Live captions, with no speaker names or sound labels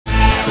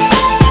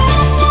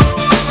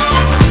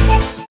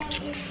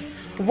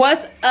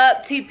What's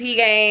up, TP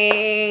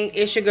gang?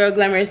 It's your girl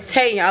Glamorous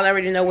Tay. Y'all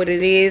already know what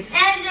it is.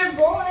 And your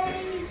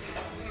boy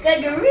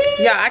Gregory.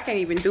 Yeah, I can't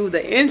even do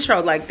the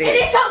intro like that. And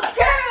it's your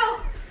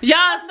girl.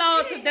 Y'all,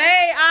 so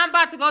today I'm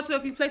about to go to a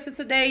few places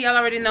today. Y'all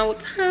already know what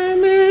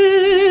time it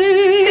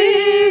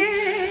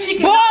is. Boy,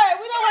 we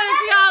don't want to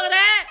see all of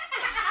that.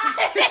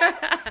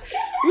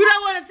 We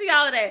don't want to see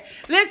all of that.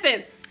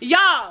 Listen,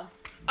 y'all.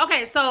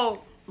 Okay,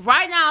 so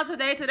right now,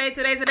 today,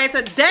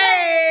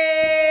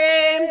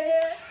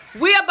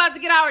 we about to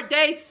get our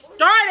day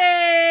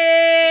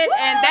started. Woo!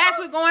 And that's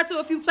we're going to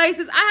a few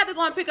places. I have to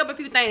go and pick up a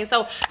few things.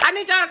 So I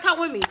need y'all to come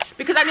with me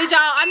because I need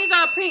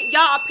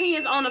y'all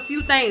opinions on a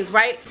few things,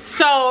 right?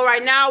 So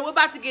right now we're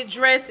about to get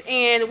dressed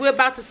and we're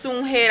about to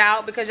soon head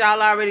out because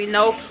y'all already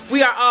know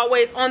we are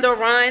always on the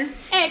run.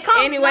 And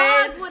come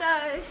vlog with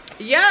us.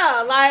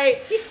 Yeah,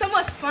 like it's so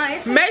much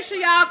fun. Make sure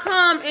y'all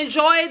come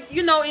enjoy,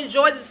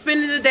 enjoy the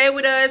spending the day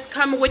with us,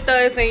 coming with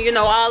us, and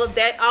all of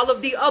that, all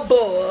of the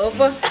above.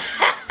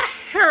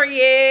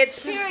 Period.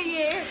 So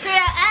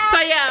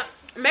yeah,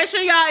 make sure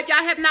y'all, if y'all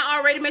have not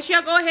already, make sure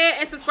y'all go ahead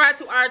and subscribe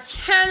to our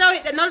channel,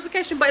 hit the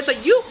notification button so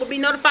you will be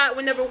notified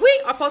whenever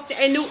we are posting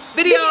a new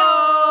video.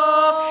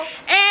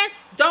 And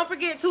don't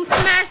forget to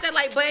smash that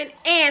like button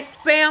and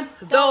spam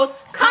those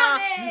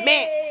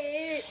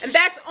comments. And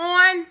that's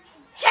on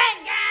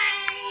gang.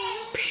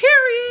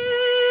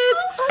 Period.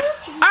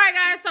 Alright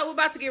guys, so we're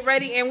about to get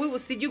ready and we will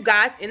see you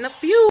guys in a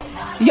few.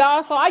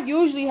 Y'all, so I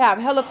usually have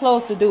hella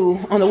clothes to do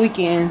on the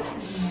weekends.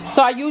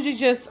 So I usually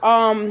just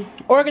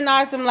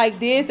organize them like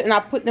this and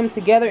I put them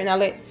together and I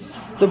let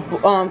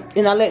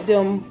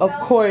them, of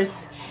course,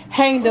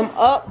 hang them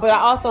up, but I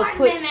also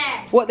put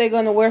what they're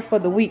gonna wear for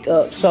the week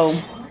up.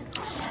 So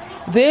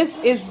this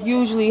is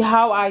usually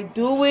how I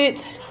do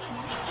it.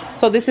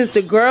 So this is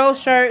the girl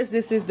shirts,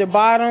 this is the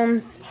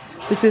bottoms,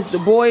 this is the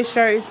boy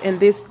shirts, and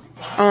this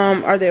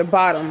are their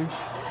bottoms.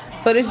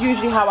 So this is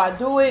usually how I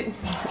do it.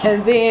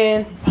 And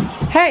then,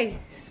 hey,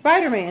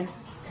 Spider-Man,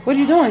 what are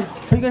you doing?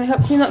 Are you gonna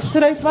help clean up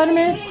today,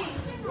 Spider-Man?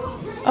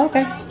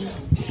 Okay.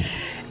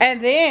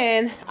 And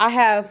then I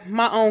have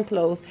my own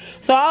clothes.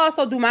 So I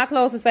also do my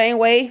clothes the same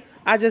way.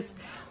 I just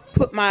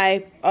put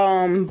my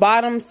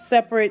bottoms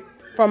separate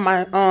from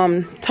my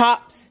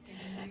tops.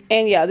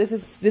 And yeah, this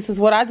is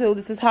what I do.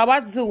 This is how I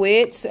do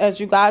it,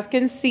 as you guys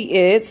can see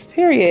it.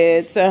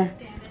 Period.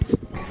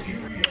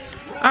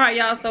 All right,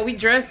 y'all. So we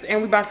dressed and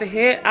we about to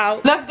head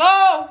out. Let's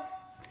go.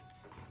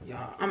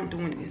 Y'all, I'm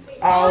doing this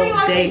all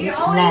day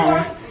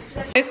long.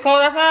 It's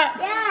cold outside?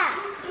 Yeah.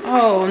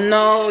 Oh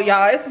no,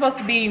 y'all. It's supposed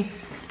to be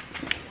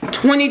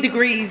 20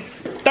 degrees,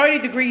 30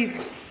 degrees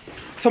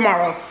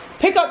tomorrow.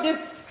 Pick up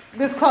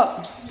this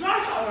cup.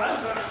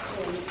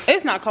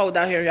 It's not cold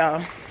out here,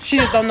 y'all. She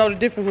just don't know the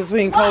difference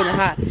between cold and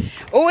hot.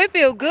 Oh, it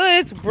feels good.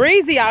 It's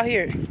breezy out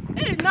here.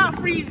 It is not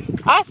breezy.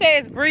 I say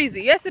it's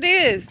breezy. Yes, it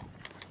is.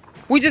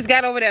 We just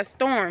got over that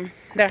storm,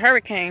 that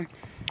hurricane.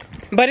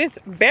 But it's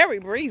very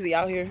breezy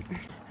out here.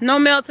 No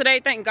mail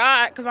today, thank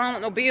God, because I don't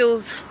want no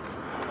bills.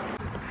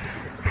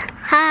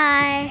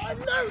 Hi.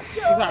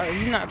 Sorry,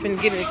 you're not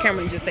finna get in the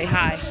camera and just say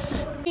hi.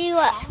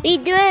 We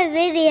do a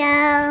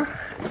video.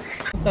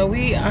 So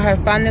we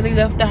have finally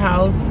left the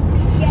house.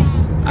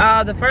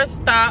 Yes. The first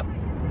stop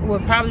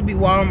would probably be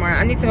Walmart.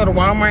 I need to go to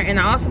Walmart, and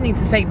I also need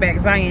to take back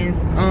Zion,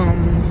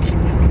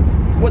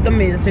 what them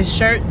is, his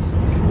shirts.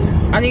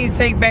 I need to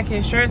take back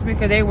his shirts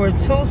because they were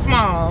too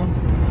small.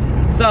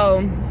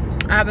 So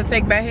I have to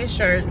take back his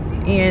shirts,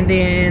 and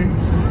then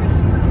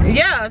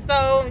yeah,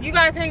 so you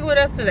guys hang with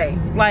us today,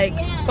 like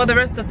for the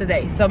rest of the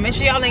day. So make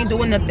sure y'all ain't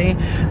doing nothing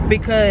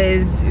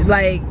because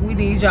like we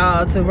need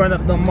y'all to run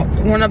up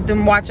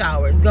them watch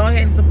hours. Go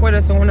ahead and support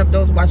us and run up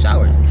those watch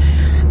hours,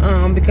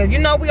 because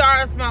we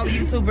are a small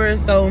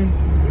YouTuber, so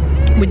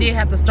we did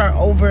have to start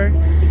over.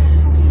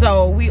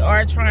 So we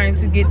are trying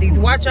to get these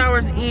watch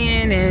hours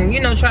in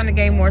and trying to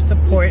gain more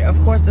support. Of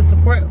course the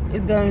support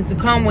is going to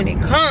come when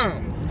it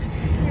comes,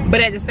 but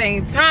at the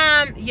same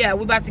time, yeah,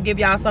 we're about to give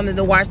y'all something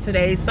to watch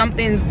today.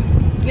 Something's,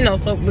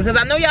 so because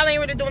I know y'all ain't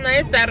really doing nothing.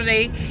 It's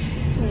Saturday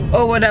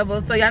or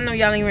whatever, so y'all know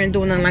y'all ain't really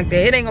doing nothing like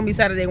that. It ain't gonna be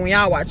Saturday when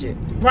y'all watch it.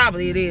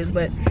 Probably it is,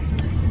 but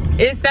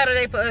it's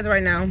Saturday for us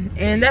right now,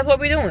 and that's what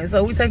we're doing.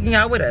 So we're taking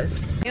y'all with us,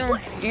 and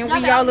we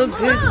y'all look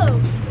good.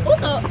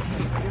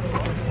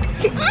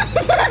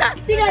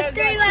 See that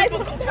three lights?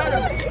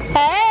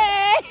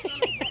 Hey.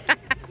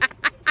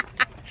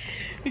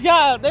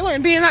 Y'all, they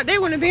wouldn't be in our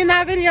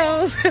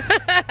videos.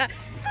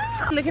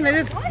 Looking at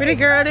this pretty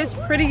girl, this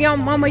pretty young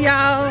mama,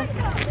 y'all.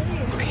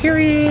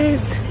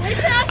 Period.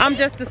 I'm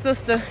just a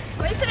sister.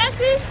 What is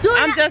that?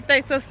 I'm just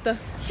their sister.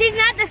 She's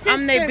not the sister.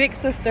 I'm their big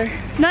sister.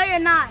 No, you're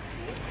not.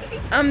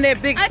 I'm their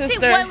big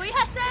sister. What you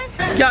have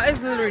said? Y'all, it's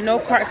literally no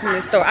carts in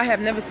this store. I have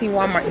never seen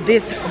Walmart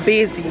this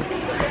busy.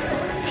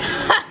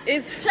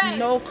 It's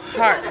no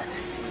carts.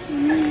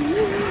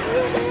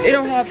 It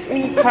don't have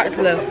any carts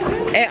left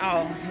at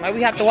all. Like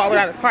we have to walk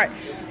without a cart.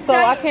 So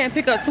I can't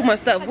pick up too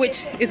much stuff,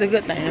 which is a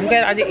good thing. I'm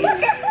glad I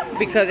didn't.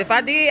 Because if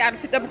I did, I'd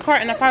pick up a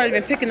cart and I'd probably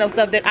been picking up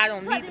stuff that I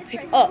don't need to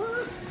pick up.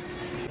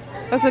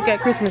 Let's look at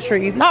Christmas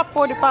trees. Not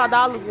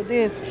 $45 with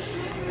this.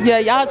 Yeah,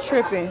 y'all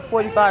tripping.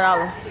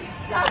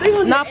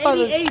 $45. Not for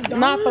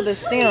the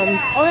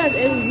stems. Oh, that's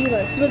LED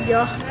lights. Look,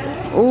 y'all.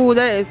 Ooh,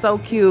 that is so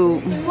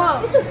cute.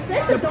 Whoa.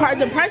 The price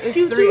It's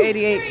cute too.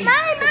 $388.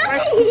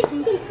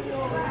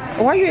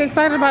 Why are you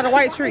excited about a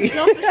white tree?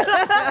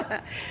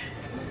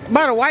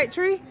 About a white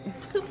tree?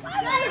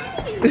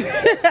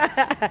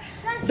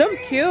 Them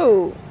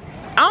cute.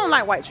 I don't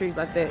like white trees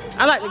like that.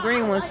 I like the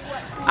green ones.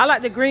 I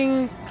like the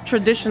green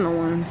traditional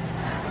ones.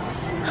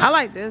 I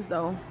like this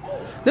though.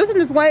 This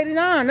one is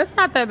 $89. That's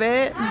not that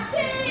bad.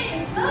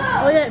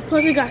 Oh yeah,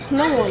 plus it got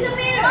snow on it.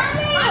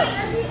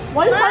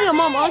 Why you call your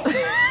mom auntie?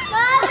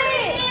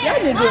 Y'all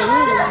did good.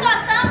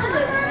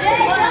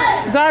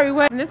 Sorry,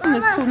 wait. This one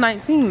is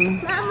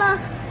 $219.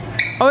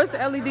 Oh, it's the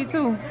LED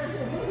too.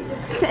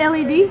 It's an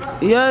LED?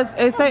 Yes,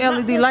 it say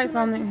LED lights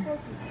on it.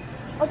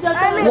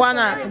 Why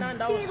not?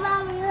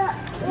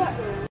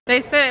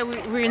 They said I'm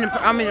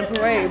in the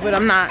parade, but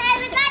I'm not.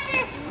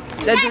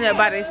 They're doing that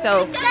by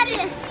themselves.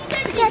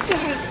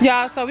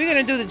 Y'all, so we're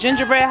gonna do the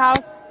gingerbread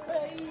house.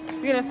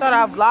 We're gonna start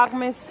our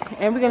vlogmas,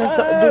 and we're gonna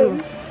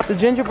do the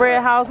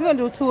gingerbread house. We're gonna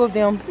do 2 of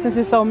them since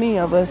it's so many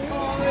of us.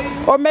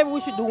 Or maybe we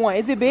should do 1.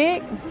 Is it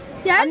big?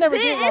 Yeah, I never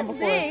did one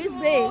before. It's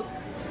big.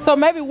 So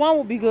maybe 1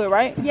 would be good,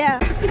 right? Yeah.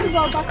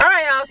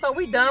 Alright, y'all, so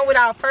we done with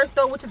our first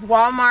store, which is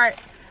Walmart.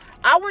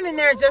 I went in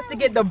there just to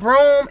get the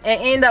broom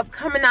and end up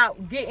coming out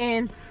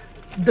getting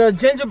the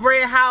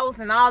gingerbread house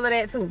and all of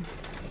that too.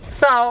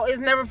 So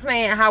it's never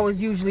playing how it's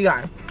usually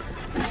are.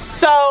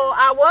 So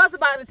I was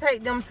about to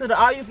take them to the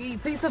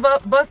all-you-can-eat pizza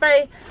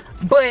buffet,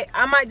 but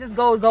I might just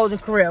go to Golden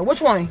Corral.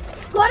 Which one?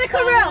 Go to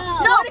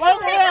Corral. No, go to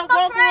Corral.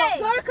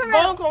 Go to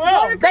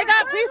Corral. They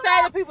got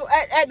pizza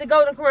at the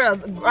Golden Corral,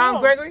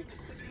 Gregory.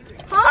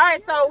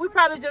 Alright, so we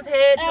probably just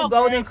head to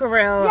Golden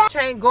Corral,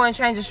 go and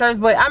change the shirts,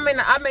 but I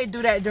may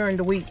do that during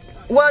the week.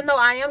 Well, no,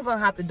 I am gonna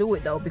have to do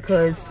it though,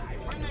 because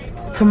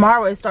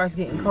tomorrow it starts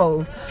getting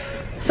cold.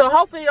 So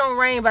hopefully it don't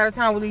rain by the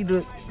time we leave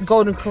the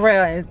Golden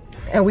Corral,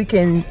 and we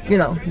can, you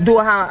know, do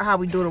it how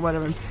we do it or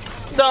whatever.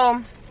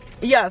 So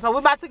yeah, so we're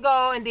about to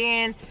go, and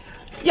then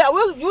yeah,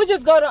 we'll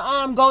just go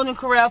to Golden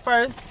Corral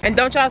first. And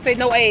don't y'all say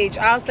no age.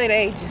 I'll say the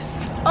ages.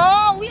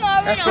 Oh, we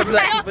already That's know. what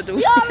black people do.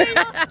 We already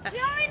know.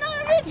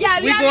 Yeah,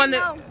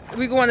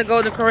 we going to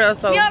Golden Corral,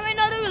 so we already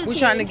know the routine. we're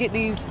trying to get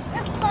these.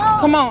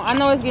 Come on, I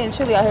know it's getting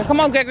chilly out here. Come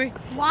on, Gregory.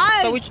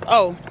 Why?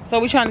 So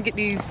we trying to get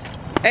these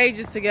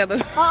ages together.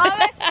 Mom,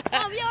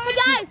 we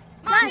already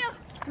guys.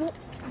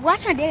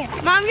 Watch her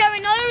dance. Mom, we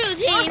already know the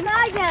routine.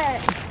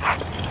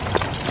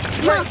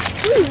 Mom,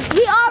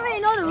 we already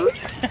know the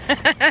routine.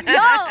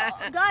 Yo,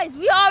 guys,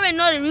 we already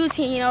know the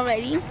routine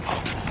already.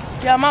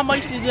 Yeah, my mom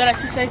used to do that.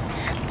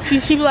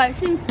 She be like,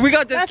 we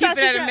gonna just keep it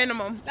at a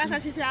minimum. That's how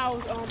she said I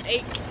was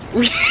 8.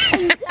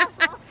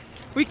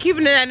 We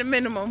keeping it at a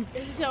minimum.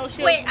 She said, oh,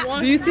 shit, Wait,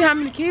 1. Do you see how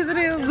many kids it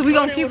is? We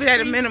gonna keep it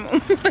at a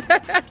minimum.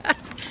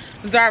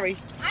 Zari,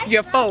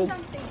 you're 4.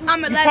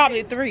 I'm 11. You're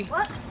probably 3.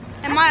 What?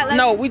 Am I 11?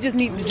 No, we just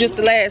need just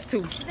the last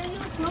 2.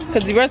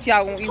 Cause the rest of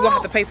y'all we gonna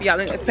have to pay for y'all.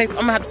 I'm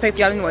gonna have to pay for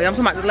y'all anyway. I'm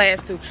talking about the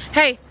last 2.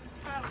 Hey,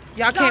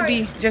 y'all can't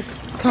be just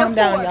calm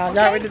down, y'all.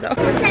 Y'all ready to go?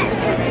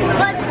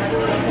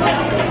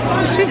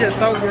 She's just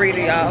so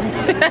greedy, y'all.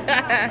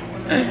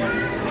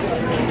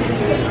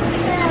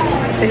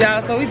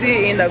 Y'all, so we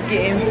did end up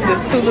getting the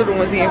 2 little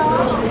ones in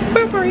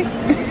for free.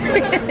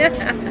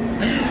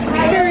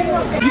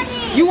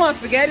 You want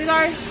spaghetti,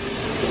 Larry?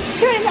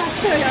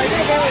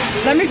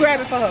 Let me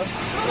grab it for her.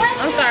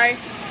 I'm sorry.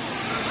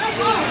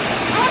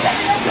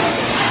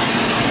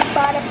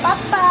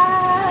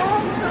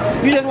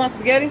 You just want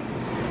spaghetti?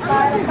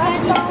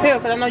 Here,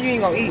 because I know you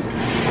ain't gonna eat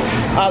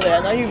all that.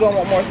 I know you gonna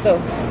want more stuff.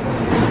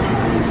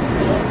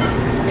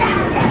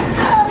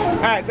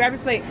 Alright, grab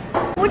your plate.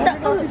 What the?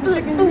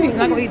 He's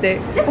not gonna eat that.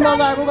 Come on,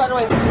 Larry, move out the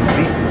way. I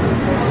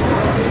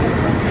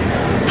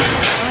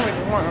don't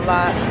really want a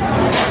lot.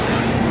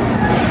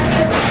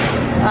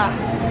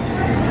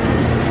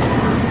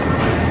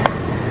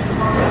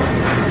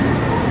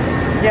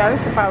 Yeah,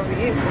 this will probably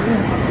be it for me.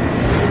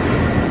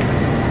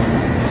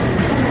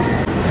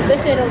 They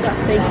say they don't got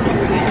steak.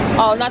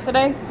 Oh, not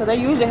today? Because they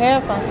usually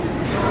have some.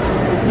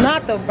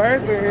 Not the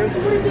burgers.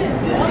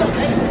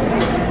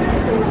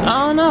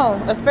 I don't know.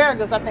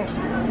 Asparagus, I think.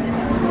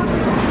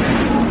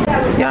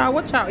 Y'all,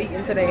 what y'all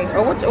eating today?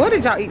 Or what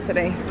did y'all eat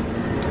today?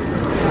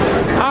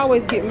 I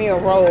always get me a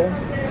roll.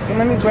 So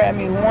let me grab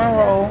me 1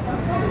 roll.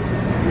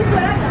 Look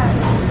what I got.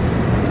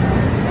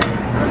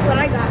 Look what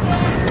I got.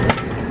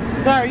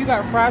 Sorry, you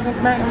got fries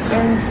and mac and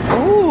cheese.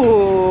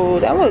 Ooh,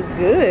 that looks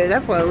good.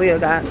 That's what Leah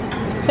got.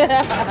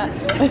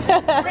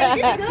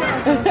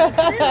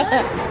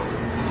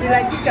 She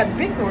like, you got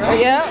big one.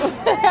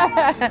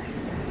 Yeah.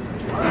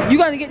 You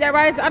gonna get that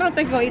rice? I don't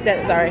think you're gonna eat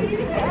that, sorry.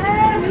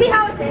 See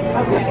how it is?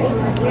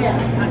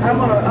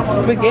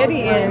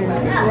 Spaghetti and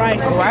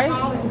rice.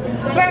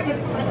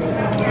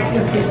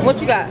 What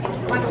you got?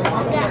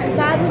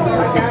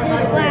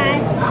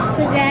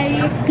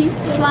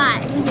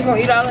 You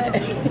gonna eat all that?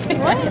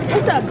 What?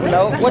 What's that?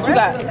 No. What you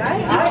got?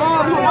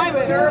 Hawaiian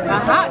bread. A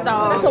hot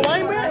dog. That's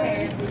Hawaiian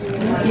bread?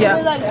 Yeah.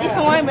 It's like it's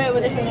Hawaiian bread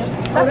with it.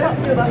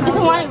 It's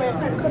Hawaiian bread.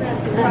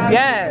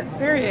 Yes,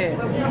 period.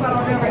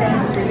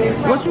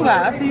 What you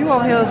got? I see you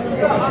over here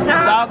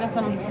dogging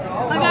some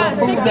I got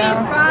food chicken,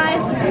 down.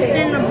 fries,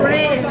 and the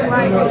bread and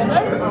rice.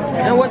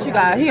 And what you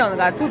got? He only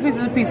got 2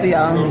 pieces of pizza,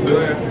 y'all.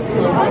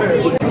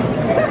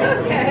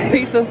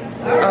 Pizza?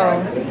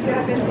 Oh.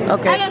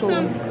 Okay, cool.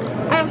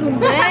 I got some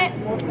bread.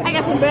 I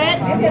got some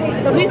bread.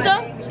 The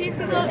pizza, cheese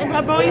pizza, and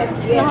pepperoni,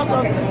 and a hot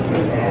dog.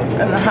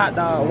 And a hot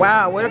dog.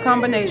 Wow, what a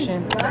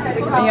combination.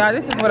 And y'all,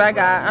 this is what I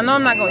got. I know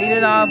I'm not gonna eat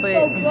it all,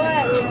 but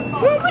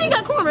Where you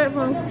got cornbread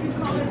from?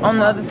 on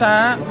the other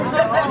side,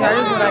 yeah,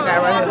 this is what I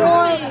got right here.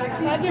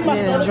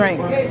 And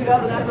drinks.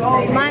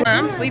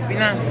 I'm sleepy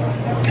now.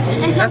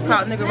 That's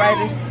called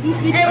niggeritis.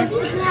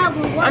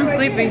 I'm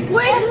sleepy.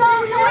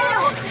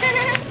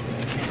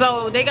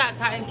 So they got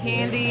cotton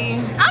candy.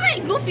 I'm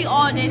eating Goofy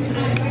all day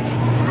today.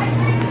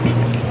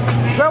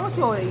 Girl, what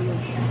you order?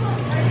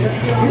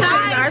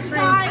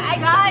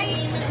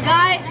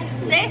 Guys,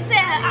 they said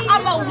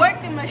I'm a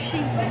working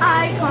machine.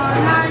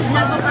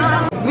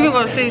 We're gonna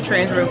go to City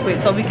Trends real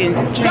quick so we can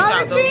change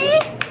out those.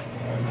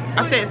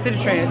 I said City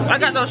Trends. I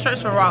got those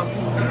shirts from Ross.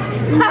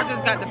 I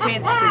just got the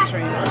pants from City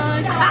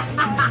Trends.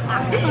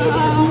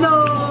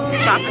 No.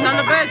 Shopping on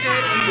the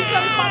budget.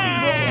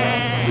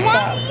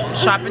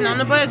 Shopping on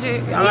the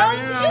budget. Y'all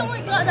already know.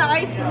 She got the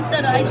ice cream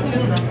instead of ice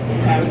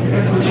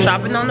cream.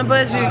 Shopping on the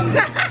budget.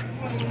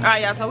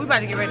 Alright, y'all, so we about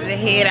to get ready to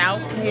head out.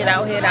 Head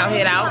out.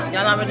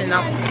 Y'all already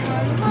know.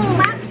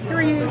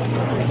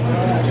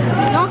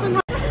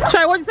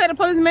 Trey, what'd you say to the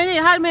policeman?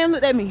 How the man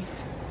looked at me?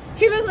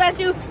 He looks at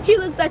you. He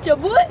looks at your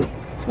butt.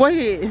 What he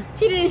did?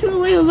 He didn't.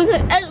 When you look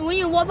at, when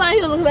you walk by,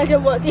 he looks at your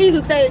butt. He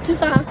looks at it 2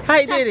 times. How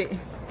he did it?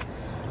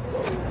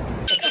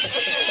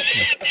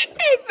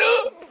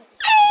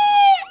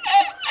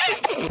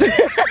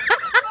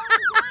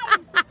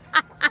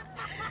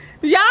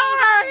 Y'all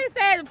heard he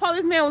said the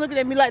policeman was looking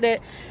at me like that.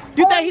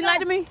 You think he lied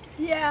to me?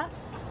 Yeah.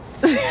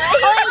 Oh my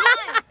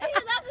God. If he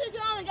looked at you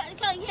and got the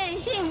car, he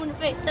hit him in the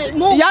face.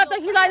 Y'all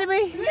think he lied to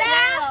me?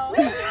 Yeah.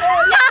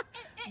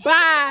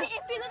 Bye.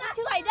 If he looked at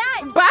you like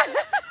that. Bye.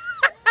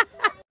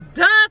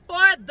 Done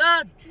for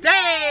the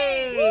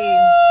day.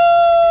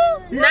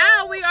 Woo!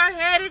 Now we are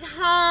headed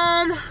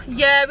home.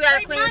 Yeah, we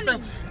gotta clean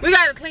some. We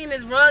gotta clean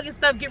this rug and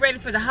stuff. Get ready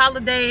for the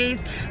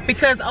holidays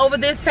because over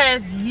this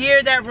past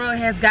year, that rug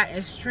has gotten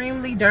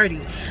extremely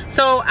dirty.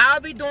 So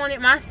I'll be doing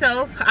it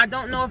myself. I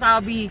don't know if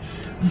I'll be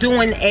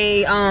doing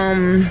a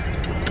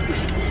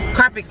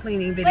carpet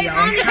cleaning video. Wait,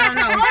 Mommy. I don't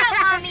know. Hold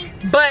on, Mommy.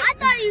 But I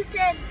thought you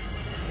said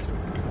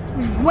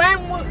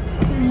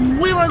when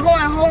we were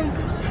going home,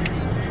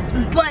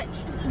 but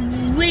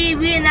we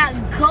did not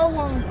go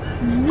home.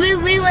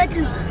 We went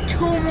to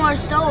 2 more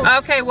stores.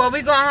 okay, well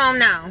we going home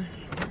now.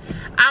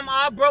 I'm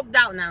all broked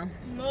out now.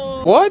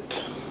 No.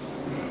 What?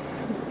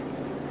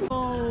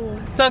 No.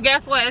 So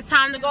guess what? It's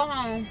time to go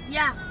home.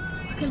 Yeah.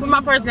 Put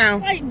my purse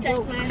down.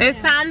 It's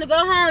time to go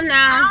home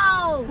now.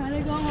 Ow.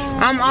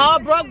 I'm all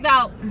broked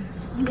out.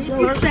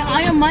 You spent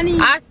all your money.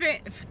 I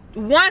spent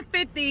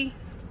 $150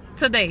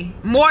 today.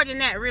 More than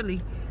that,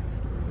 really.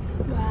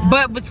 Wow.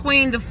 But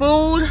between the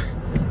food,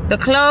 the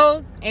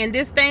clothes, and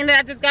this thing that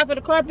I just got for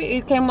the carpet,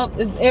 it came up.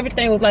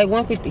 Everything was like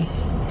 $150.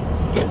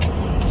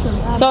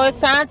 So it's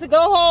time to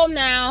go home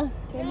now.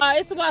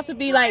 It's supposed to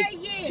be like.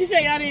 She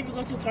said y'all didn't even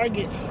go to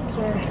Target.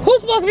 Sorry.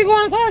 Who's supposed to be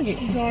going to Target?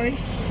 Sorry.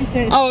 She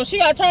said. Oh, she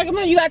got Target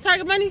money. You got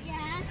Target money?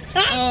 Yeah.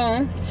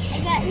 Oh. I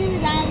got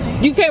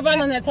 $2. You can't buy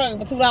nothing at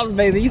Target for $2,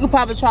 baby. You could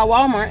probably try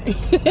Walmart.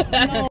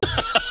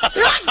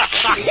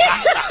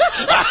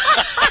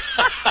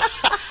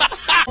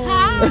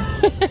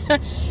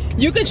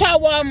 You can try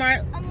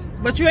Walmart,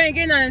 but you ain't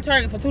getting nothing at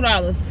Target for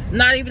 $2.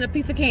 Not even a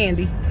piece of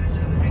candy.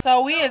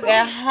 So we is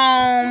at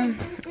home.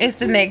 It's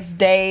the next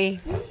day.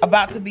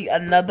 About to be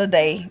another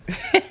day.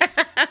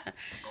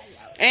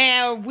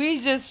 And we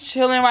just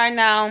chilling right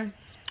now.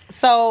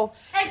 So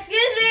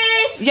Excuse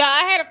me. yeah,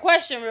 I had a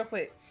question real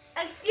quick.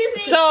 Excuse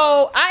me.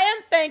 So I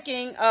am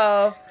thinking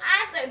of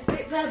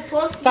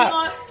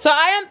so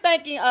I am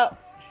thinking of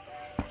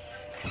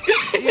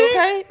you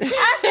okay?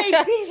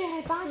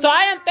 So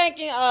I am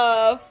thinking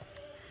of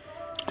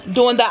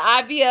doing the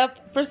IVF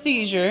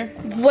procedure.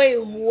 Wait,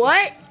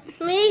 what?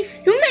 Me?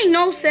 You make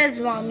no sense,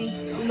 Mommy.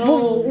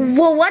 No.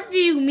 Well, what do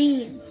you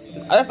mean?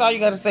 That's all you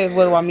gotta say is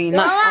what do I mean?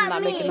 I'm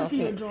not making no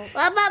sense.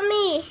 What about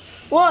me?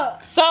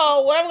 What?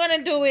 So what I'm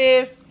gonna do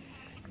is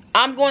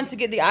I'm going to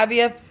get the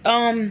IVF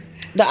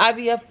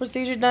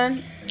procedure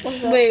done.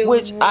 Wait,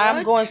 which what?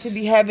 I'm going to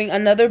be having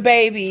another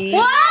baby.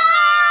 What?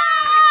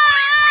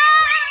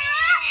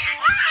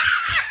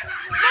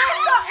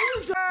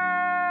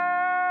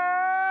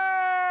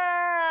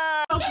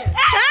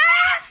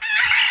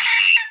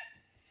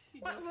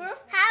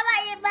 How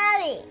about your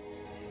belly?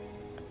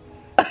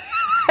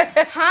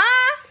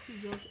 Huh?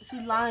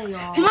 She's lying,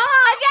 y'all. Mom!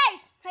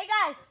 Hey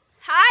guys.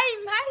 Hi.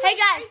 Hey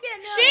guys.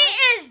 She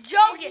is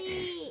joking.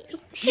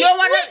 You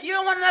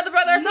don't want another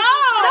brother? No.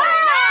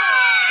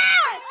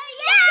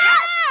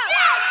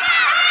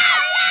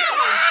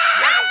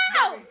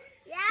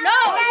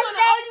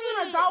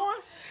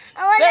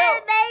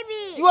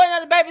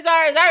 baby.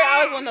 Zari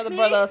always want another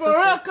brother or sister. For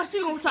real, cause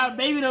she gonna try to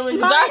baby them.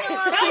 Zari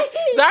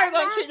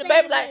gonna treat the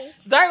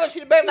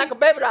baby like a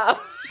baby doll.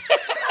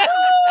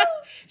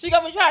 She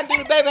gonna be trying to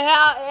do the baby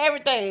hair and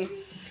everything.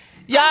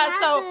 Y'all,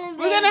 so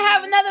we're gonna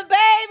have another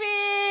baby.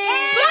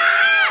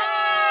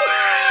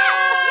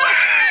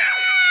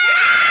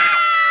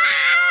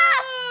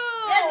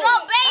 Let's go,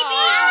 baby.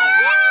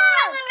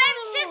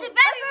 Baby sister,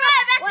 baby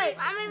right.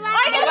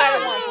 Nobody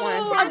wants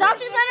one.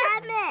 Adoption center.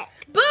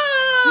 Boo!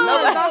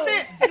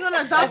 Nobody. You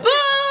gonna adopt it?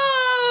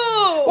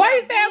 Boo! Why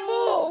you saying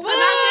boo? Boo!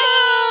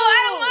 I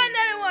don't want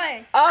another one.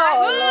 Oh,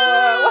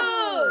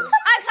 Boo!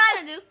 I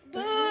kinda do.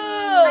 Boo!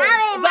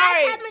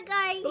 Sorry.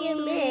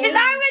 Is I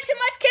with too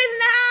much kids in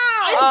the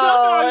house? Oh,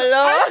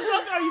 Lord.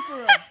 How are you for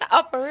real?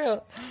 Oh, for real.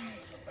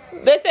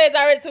 They say it's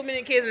already too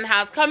many kids in the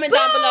house. Comment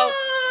down below.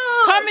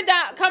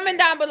 Comment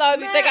down below if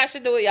you think I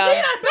should do it, y'all.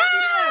 That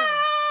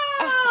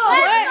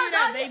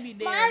baby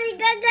there. Mommy, go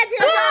to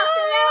the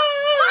hospital.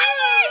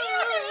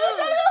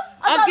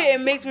 I'm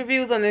getting mixed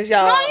reviews on this,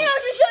 y'all. You know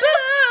what you should do?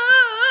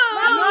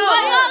 You know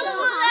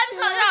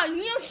what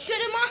you should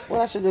do, Mom? What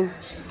I should do?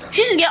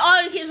 She should get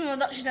all the kids from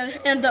adoption center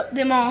and adopt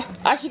them all.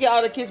 I should get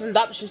all the kids from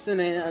adoption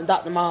center and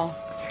adopt them all.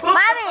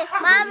 Mommy.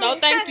 No,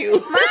 thank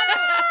you.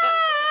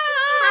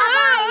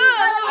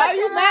 Are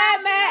you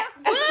mad, Matt?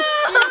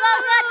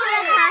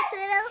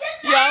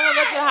 Yeah, I'm gonna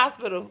go to the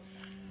hospital.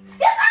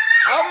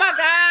 Oh my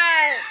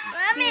God.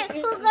 Mommy,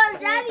 who's gonna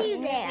drive you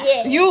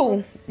there?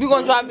 You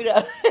gonna drive me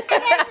there.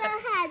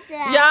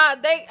 Y'all,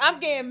 I'm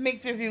getting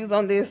mixed reviews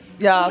on this.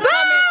 Y'all,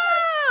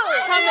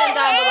 comment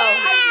down below.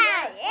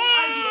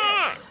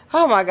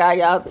 Oh my God,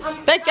 y'all.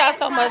 Thank y'all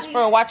so much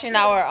for watching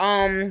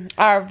our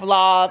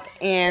vlog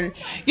and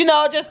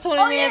just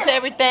tuning in to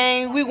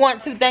everything. We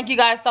want to thank you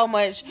guys so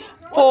much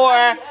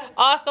for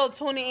also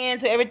tuning in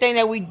to everything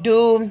that we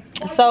do.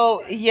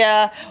 So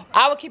yeah,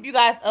 I will keep you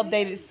guys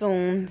updated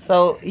soon.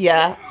 So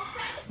yeah,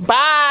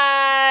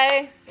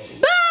 bye.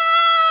 Boo!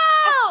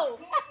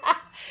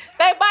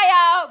 Say bye,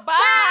 y'all. Bye.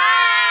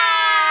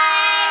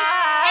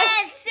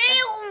 And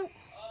see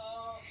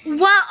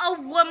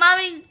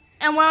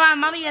when my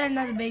mommy got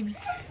another baby.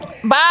 Bye.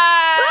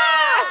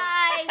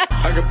 Bye.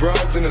 I got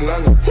broads in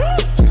Atlanta.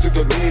 Just took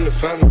the lean in the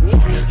family.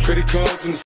 Credit cards in the